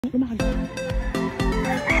Papunta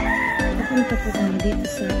po kami dito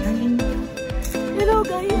sa aming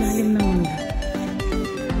lalim ng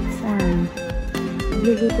farm.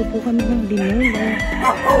 Magluluto po kami ng binulo.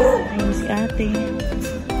 Ayun si ate.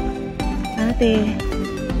 Ate.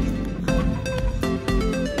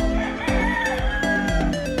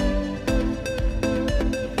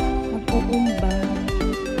 Magpuumba.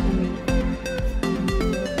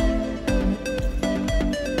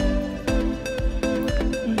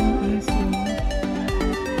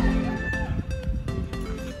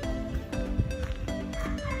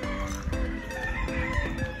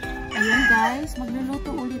 Ayan guys, magluluto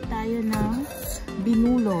ulit tayo ng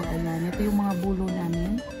binulo. Ayan, ito yung mga bulo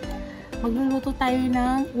namin. Magluluto tayo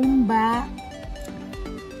ng umbang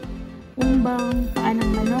paa ng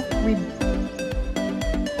manok with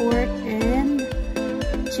pork and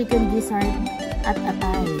chicken gizzard at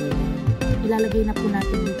atay. Ilalagay na po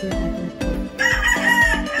natin dito yung ating pork.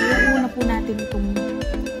 Iuuna po natin itong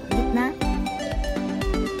gitna.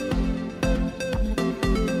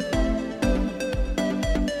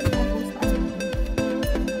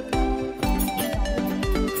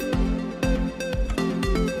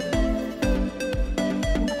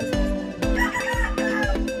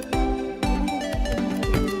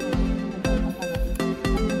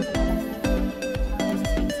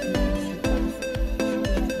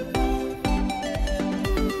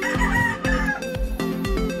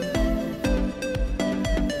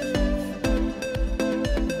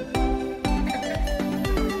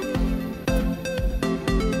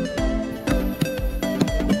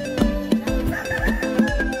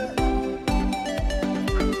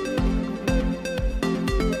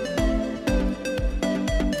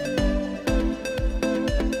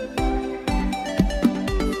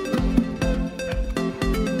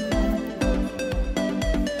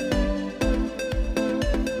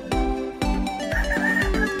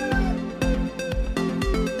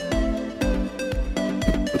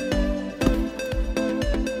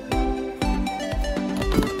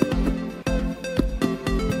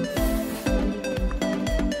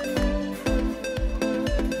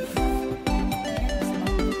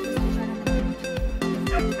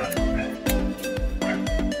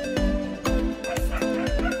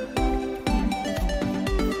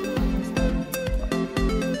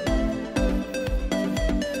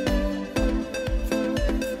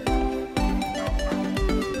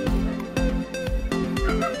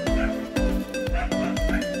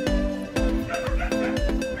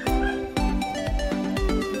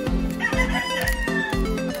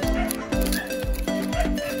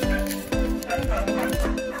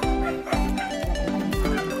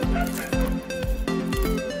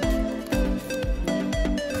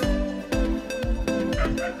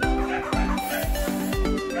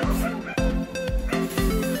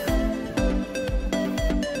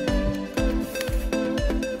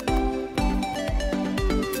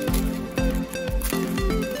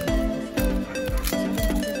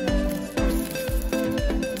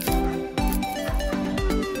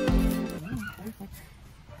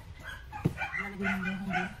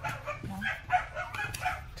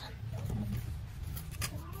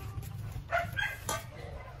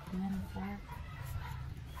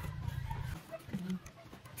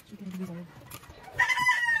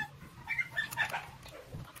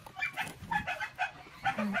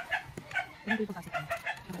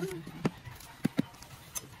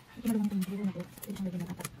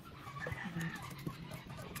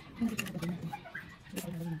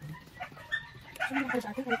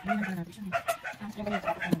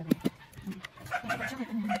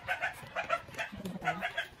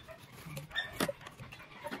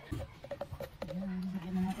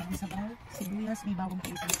 Sibuyas, may bawang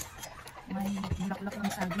puti. May bulaklak ng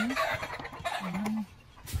saging. Ayan.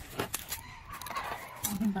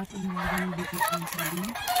 Ang baso yung mga bukit ng saging.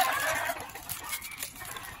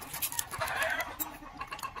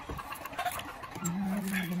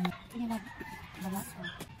 Ayan. Tingnan na. Bala.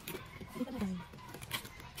 Dito ba tayo?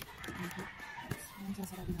 Ayan,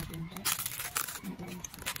 sasarapin natin.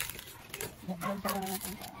 Dagdag para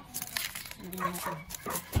natin. Lagyan natin.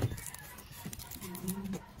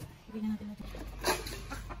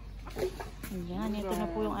 Ayan, ito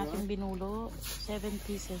na po yung ating binulo. 7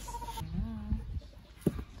 pieces. Ayan.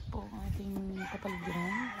 Ito po ang ating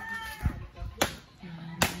kapaligiran.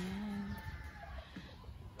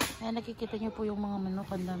 Ayan, nakikita nyo po yung mga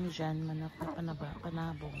manok. Ang dami dyan. Manok na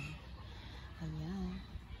panabong. Ayan.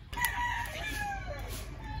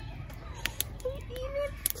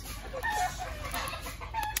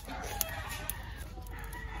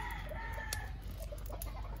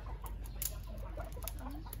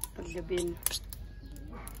 Paggabi.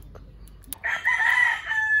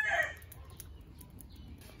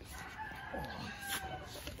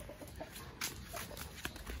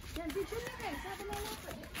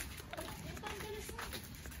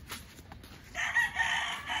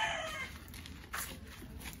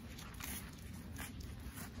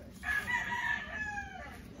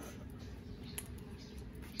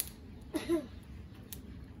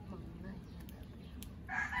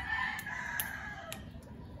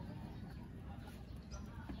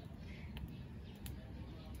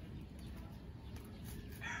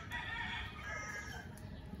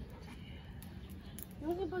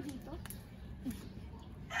 May iba dito?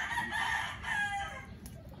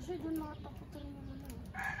 Kasi doon nakatakutan naman eh.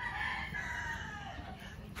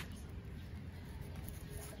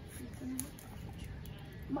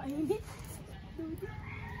 Mainit.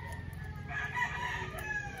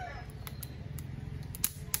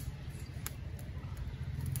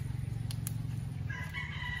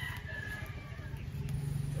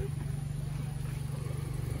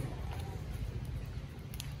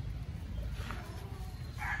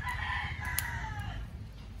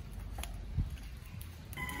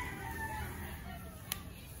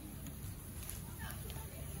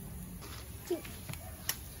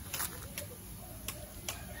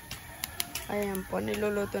 Ayan po,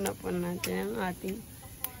 niluluto na po natin ang ating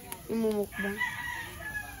imumukbang.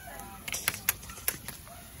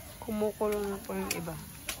 Kumukulo na po yung iba.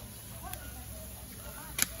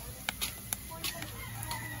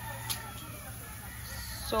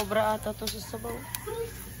 Sobra ata to sa sabaw.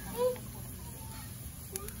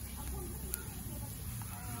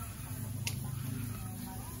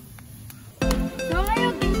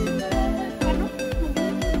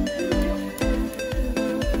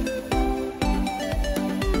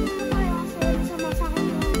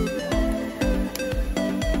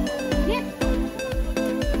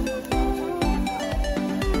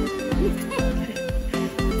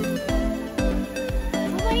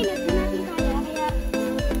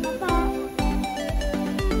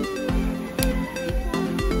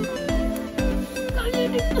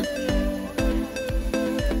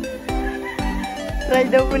 Try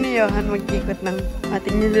daw po ni Johan mag-ikot ng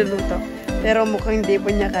ating niluluto. Pero mukhang hindi po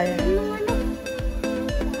niya kaya.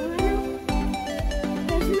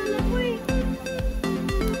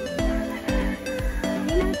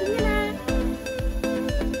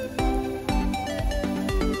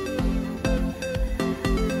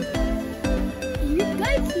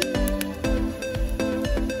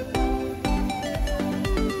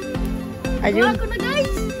 Ayun,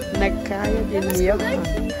 nagkaya din ni Johan.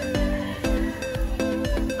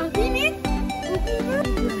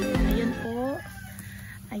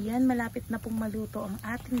 Ayan, malapit na pong maluto ang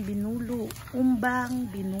ating binulo.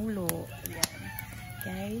 Mukbang Binulo. Ayan.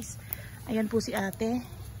 Guys, ayan po si ate.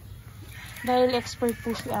 Dahil expert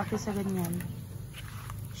po si ate sa ganyan.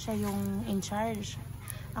 Siya yung in charge.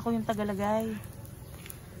 Ako yung tagalagay.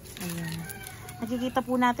 Ayan. Nakikita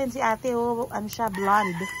po natin si ate, oh, ano siya,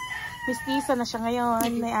 blonde. Mistisa na siya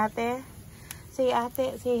ngayon, may ate. Say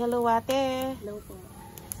ate, say hello ate. Hello po.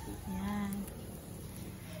 Ayan.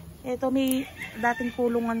 Ito, may dating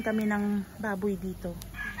kulungan kami ng baboy dito.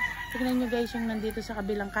 Tignan nyo guys yung nandito sa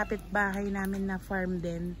kabilang kapitbahay namin na farm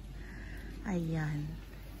din. Ayan.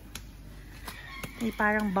 May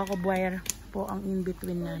parang barbed wire po ang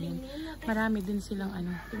in-between namin. Marami din silang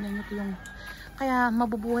ano. Tignan nyo po yung... Kaya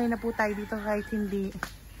mabubuhay na po tayo dito kahit hindi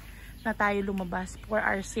na tayo lumabas for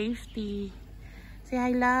our safety. Say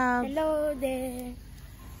hi, love. Hello there.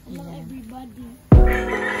 Hello everybody.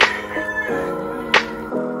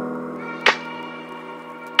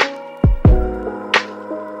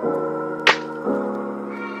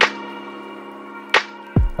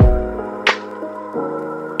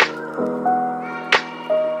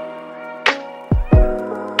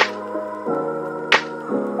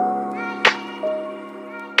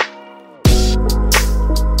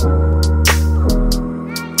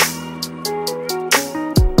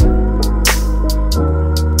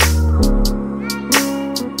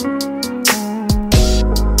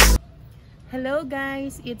 Hello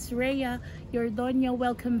guys, it's Rhea, your Donya.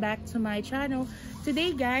 Welcome back to my channel.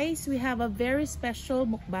 Today guys, we have a very special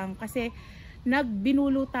mukbang kasi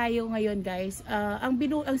nagbinulo tayo ngayon guys. Ang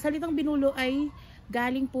salitang binulo ay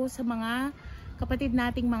galing po sa mga kapatid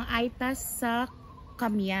nating mga Aitas sa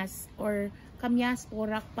Kamyas or Kamyas,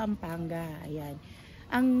 Porac, Pampanga. Ayan.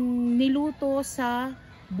 Ang niluto sa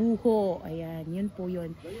buho. Ayan, yun po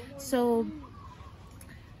yun. So,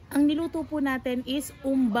 ang niluto po natin is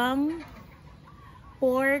umbang,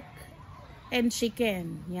 pork, and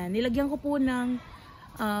chicken. Yan. Nilagyan ko po ng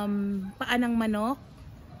paa ng manok,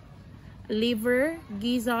 liver,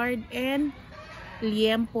 gizzard, and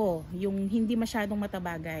liempo. Yung hindi masyadong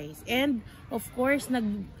mataba guys. And of course,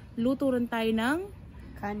 nagluto rin tayo ng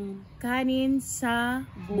kanin sa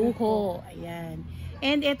buho. Ayan.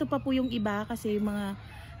 And ito pa po yung iba kasi yung mga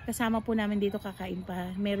kasama po namin dito kakain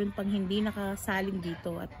pa. Meron pang hindi nakasaling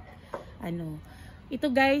dito at ano. Ito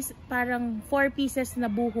guys, parang 4 pieces na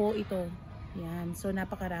buho ito. Ayan, so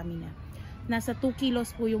napakarami na. Nasa 2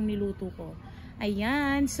 kilos po yung niluto ko.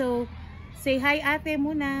 Ayan, so say hi ate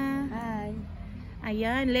muna. Hi.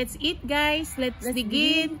 Ayan, let's eat guys. Let's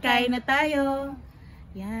begin. Kain na tayo.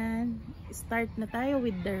 Ayan, start na tayo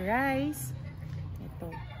with the rice. Ito. ito.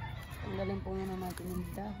 Tanggalin po muna natin yung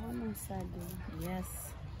dahon ng saging.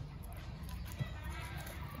 Yes.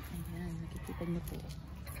 Ayan, nakikita niyo po.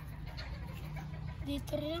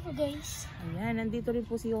 Dito rin ako, guys. Ayan, nandito rin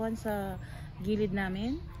po si Johan sa gilid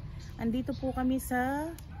namin. Andito po kami sa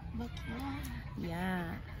Backyard.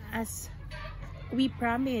 yeah, as we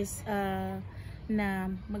promise na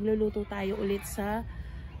magluluto tayo ulit sa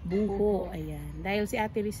buho. Ayan. Dahil si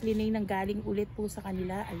Ate Rizline nang galing ulit po sa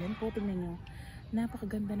kanila. Ayan po, tingnan nyo.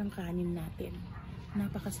 Napakaganda ng kanin natin.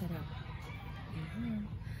 Napakasarap. Ayan.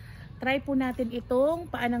 Try po natin itong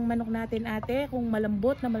paanang manok natin, ate. Kung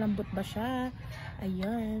malambot na malambot ba siya.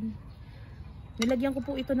 Ayan. Nilagyan ko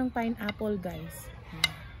po ito ng pineapple, guys.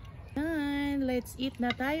 Ayan. Let's eat na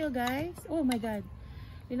tayo, guys. Oh my God.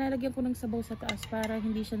 Linalagyan ko ng sabaw sa taas para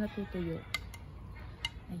hindi siya natutuyo.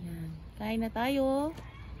 Ayan. Kain na tayo.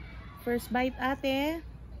 First bite, ate.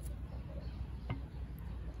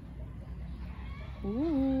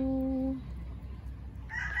 Ooh.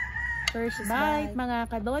 First bite, mga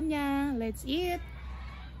kadonya. Let's eat.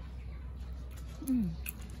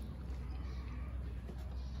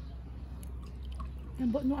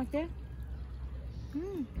 Lambot mo, ate.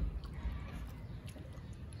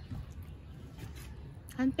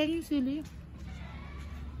 Hantay yung sili.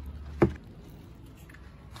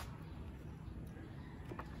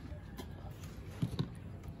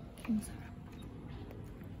 Ang sarap.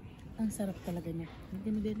 Ang sarap talaga niya.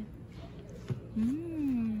 Hindi.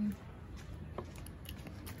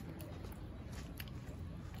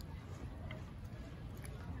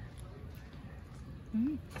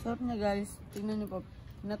 Sarap niya, guys. Tingnan niyo po.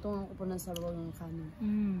 Natungan ko po ng sabaw ng kanin.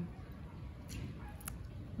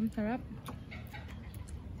 Ang sarap.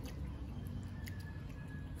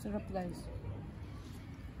 Sarap, guys.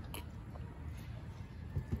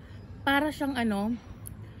 Para siyang ano,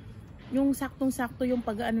 yung saktong-sakto yung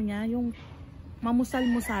pag-ano niya, yung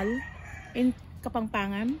mamusal-musal in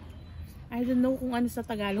Kapampangan. I don't know kung ano sa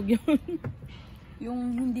Tagalog yun.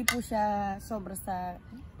 Yung hindi po siya sobra sa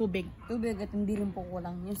Tubig. tubig at hindi rin po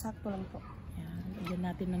kulang. Yung sakto lang po. Ayan, lagyan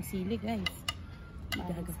natin ng sili, guys.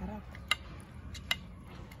 Parang sarap.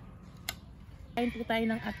 Kain po tayo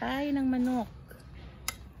ng atay ng manok.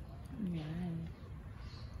 Ayan.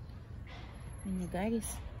 Ayan,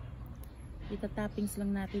 guys. Ita-toppings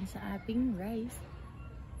lang natin sa ating rice.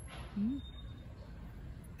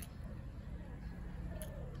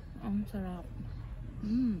 Ang sarap.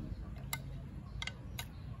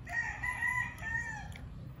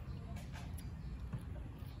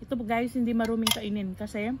 Ito po, guys, hindi maruming kainin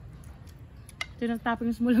kasi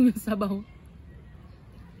tinatoppings mo lang yung sabaw.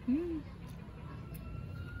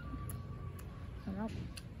 Sarap.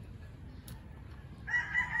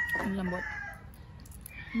 Ang lambot.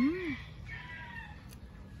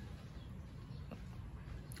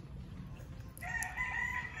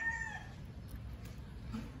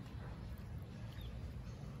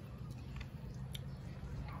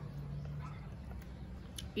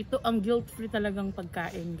 Ito ang guilt-free talagang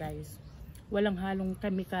pagkain, guys. Walang halong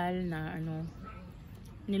chemical na ano,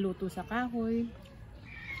 niluto sa kahoy.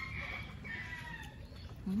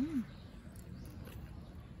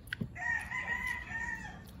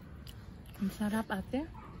 Ang sarap, ate.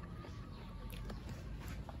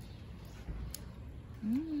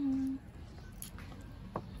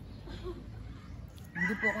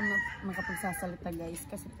 Hindi po ako makapagsasalita, guys,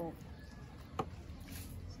 kasi po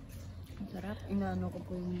Ang sarap. inaano ko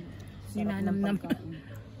po yung Ninanamnam.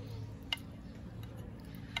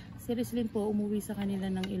 Si Rizline po, umuwi sa kanila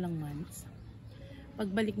ng ilang months.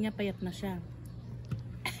 Pagbalik niya, payat na siya.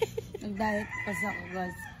 Nag-diet kasi ako,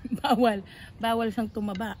 guys. Bawal siyang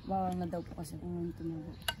tumaba. Bawal na daw po kasi kung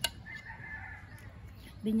tumaba.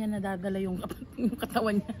 Hindi niya nadadala yung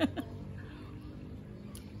katawan niya.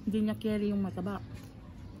 Hindi niya carry yung mataba.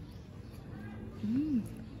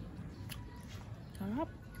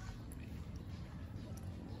 Sarap.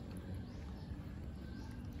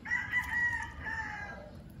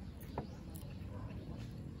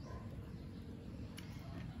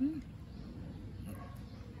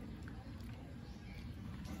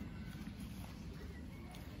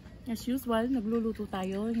 As usual, nagluluto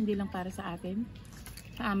tayo, hindi lang para sa atin,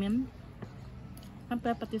 sa amin,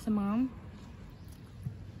 siyempre pati sa mga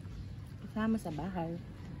kasama sa bahay.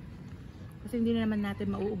 Kasi hindi na naman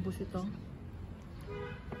natin mauubos ito.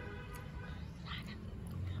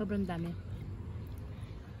 Sobrang dami.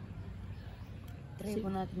 Try po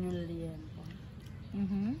natin yung laliyan po.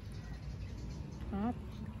 At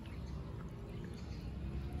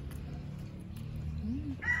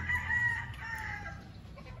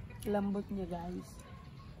Lambot niya, guys.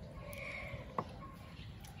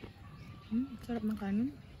 sarap ng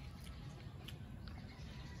kanin.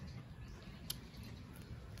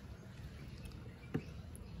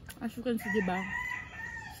 As you can see, diba?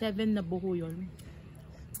 7 na buho yun.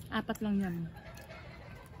 4 lang yan.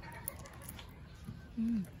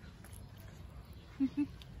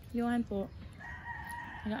 Yohan po,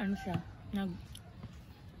 ano siya,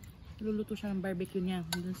 luluto siya ng barbecue niya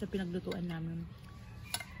dun sa pinaglutuan namin.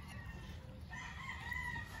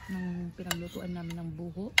 Ng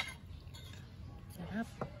buho. Sarap.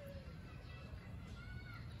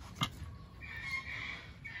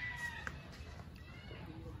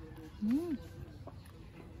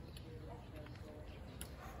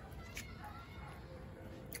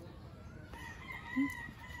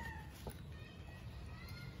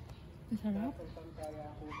 Sarap.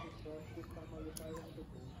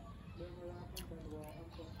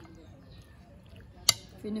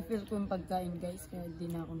 Pinifeel ko yung pagkain guys, kaya di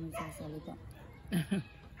na ako nagsasalita.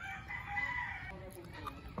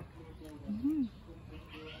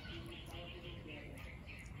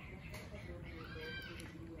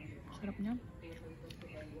 Sarap niya.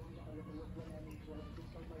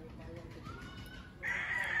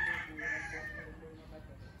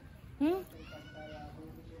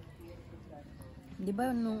 Di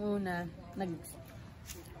ba nung una, nagluto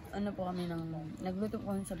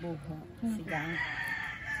ko sa buho, sigang.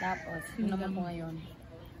 Tapos, naman po ngayon.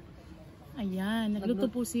 Ayan, nagluto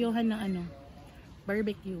po si Johan ng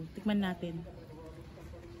barbecue. Tikman natin.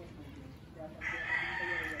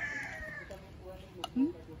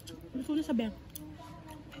 Gusto na sabi.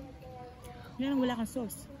 Yan, wala kang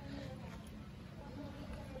sauce.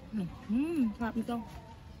 Sarap nito.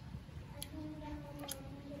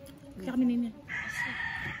 Kaya kami niya.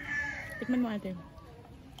 Tikman mo ate.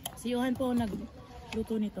 Si Johan po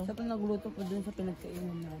nagluto nito. Sa nagluto po dun sa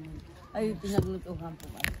pinagkainan namin. Ay, pinaglutuhan po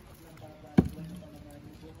kami.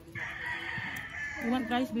 You want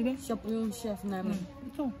rice, baby? Siya po yung chef namin.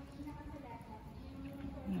 Ito.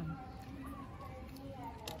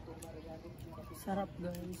 Sarap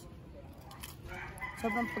guys.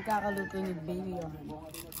 Sobrang pagkakaluto ni Baby Johan.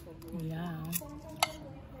 Yeah.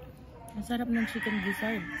 Ang sarap ng chicken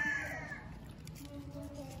gizzard.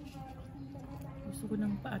 Gusto ko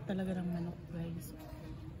ng paa talaga ng manok guys.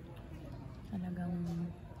 Talagang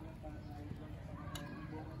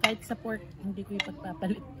kahit sa pork hindi ko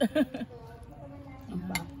ipagpapalit. Ang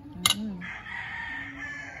paa.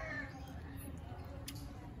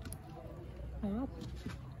 Sarap.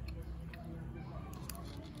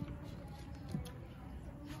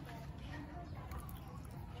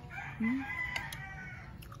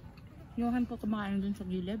 Johan po kumakain dun sa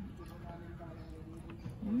gilid.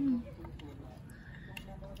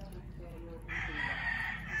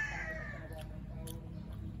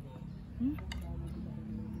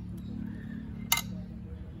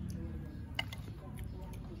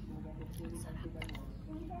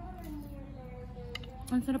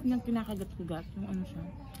 Ang sarap niyang kinakagat-kagat yung ano siya.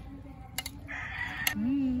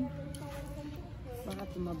 Baka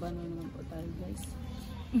tumaba na naman po tayo guys.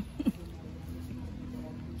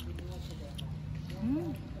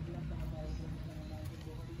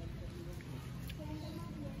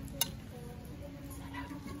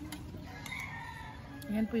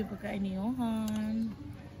 Ayan po yung pagkain ni Johan.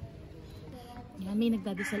 Ayan, may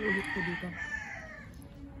nagdadasal ulit po dito.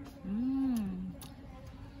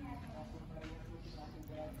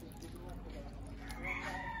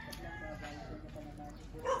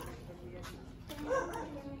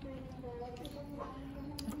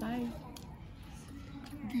 Atay.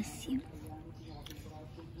 Gising.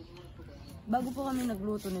 Bago po kami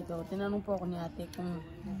nagluto nito, tinanong po ako ni ate kung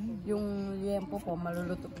yung liempo po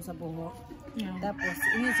maluluto po sa buho. Yeah. Tapos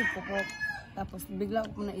inisip ko po, tapos bigla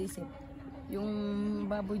ko po naisip, yung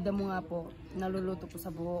baboy damo nga po, naluluto po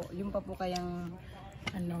sa buho. Yung pa po kayang,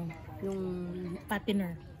 yung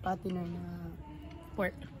Patiner na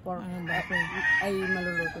pork. Ay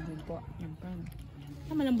maluluto din po. Yan pa.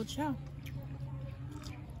 Malambot siya.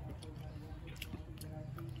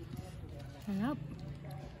 Sarap.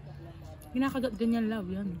 Kinakagat ganyan love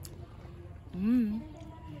yan.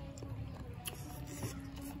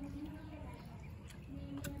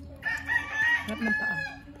 Sarap ng paa.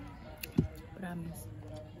 Promise.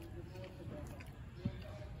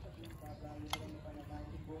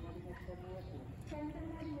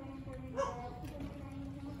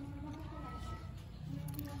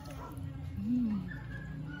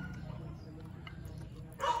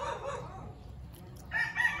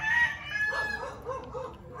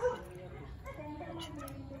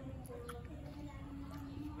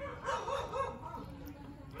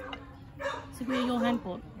 Si Kuya Johan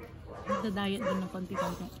po, nagda-diet din ng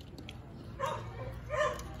konti-konti.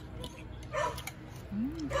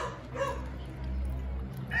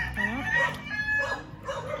 Sarap.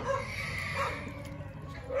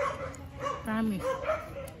 Matamis.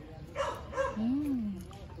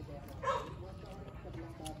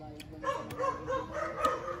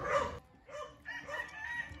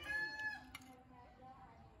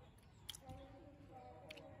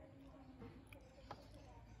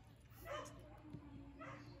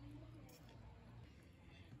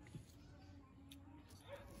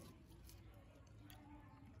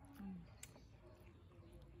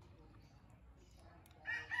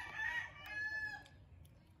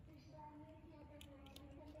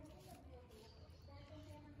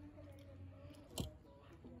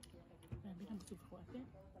 Ko ate.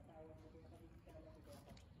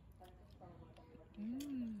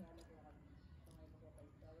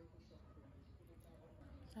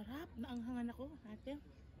 Sarap, naanghangan ako ate.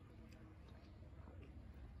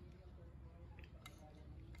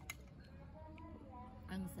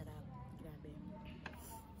 Ang sarap, grabe.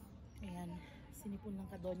 Ayan, sinipon ng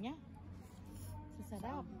kadonya. Sa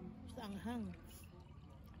sarap, sa anghang.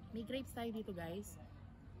 May grapes tayo dito guys.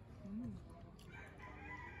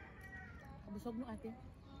 Busog mo ate?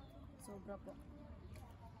 Sobra po.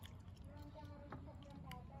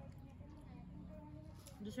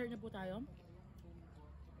 Dessert na po tayo.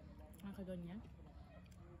 Ang kadonya.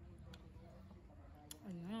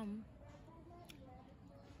 Ayan.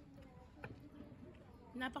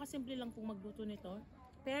 Napakasimple lang pong magluto nito.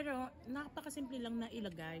 Pero napakasimple lang na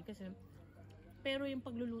ilagay kasi pero yung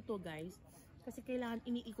pagluluto guys, kasi kailangan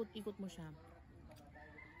iniikot-ikot mo siya.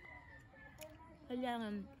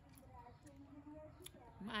 Kailangan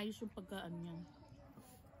maayos yung pagkaan niya.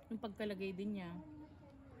 Yung pagkalagay din niya.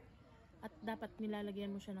 At dapat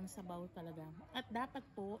nilalagyan mo siya ng sabaw talaga. At dapat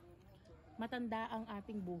po matanda ang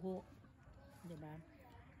ating buho. 'Di ba?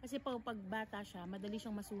 Kasi pag bata siya, madali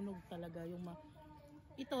siyang masunog talaga yung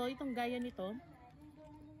itong gaya nito.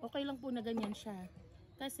 Okay lang po na ganyan siya.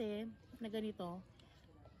 Kasi na ganito,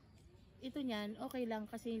 ito niyan, okay lang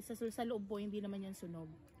kasi sa loob po hindi naman yan sunog.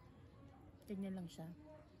 Ganyan lang siya.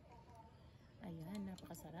 Ayan,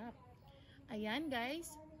 napakasarap. Ayan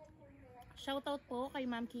guys. Shoutout po kay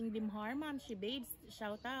Ma'am King Dimhar, Ma'am She Babes.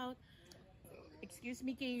 Shoutout. Excuse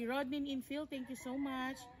me kay Rodnin Infield. Thank you so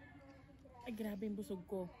much. Ay, grabe yung busog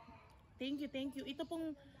ko. Thank you. Ito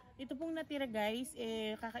pong natira guys,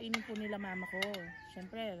 kakainin po nila mama ko.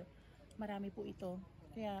 Siyempre, marami po ito.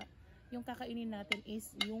 Kaya, yung kakainin natin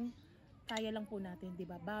is yung kaya lang po natin, di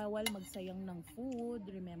ba? Bawal magsayang ng food,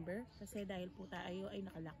 remember? Kasi dahil po tayo ay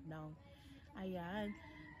naka-lockdown.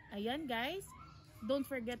 Ayan guys. Don't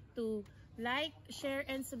forget to like, share,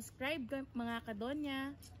 and subscribe mga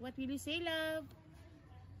kadonya. What will you say, love?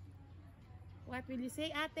 What will you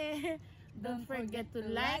say, ate? Don't forget to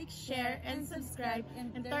like, share, and subscribe,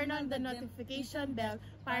 and turn on the notification bell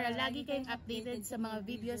para lagi kayong updated sa mga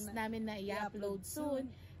videos namin na i-upload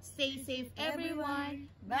soon. Stay safe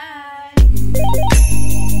everyone. Bye!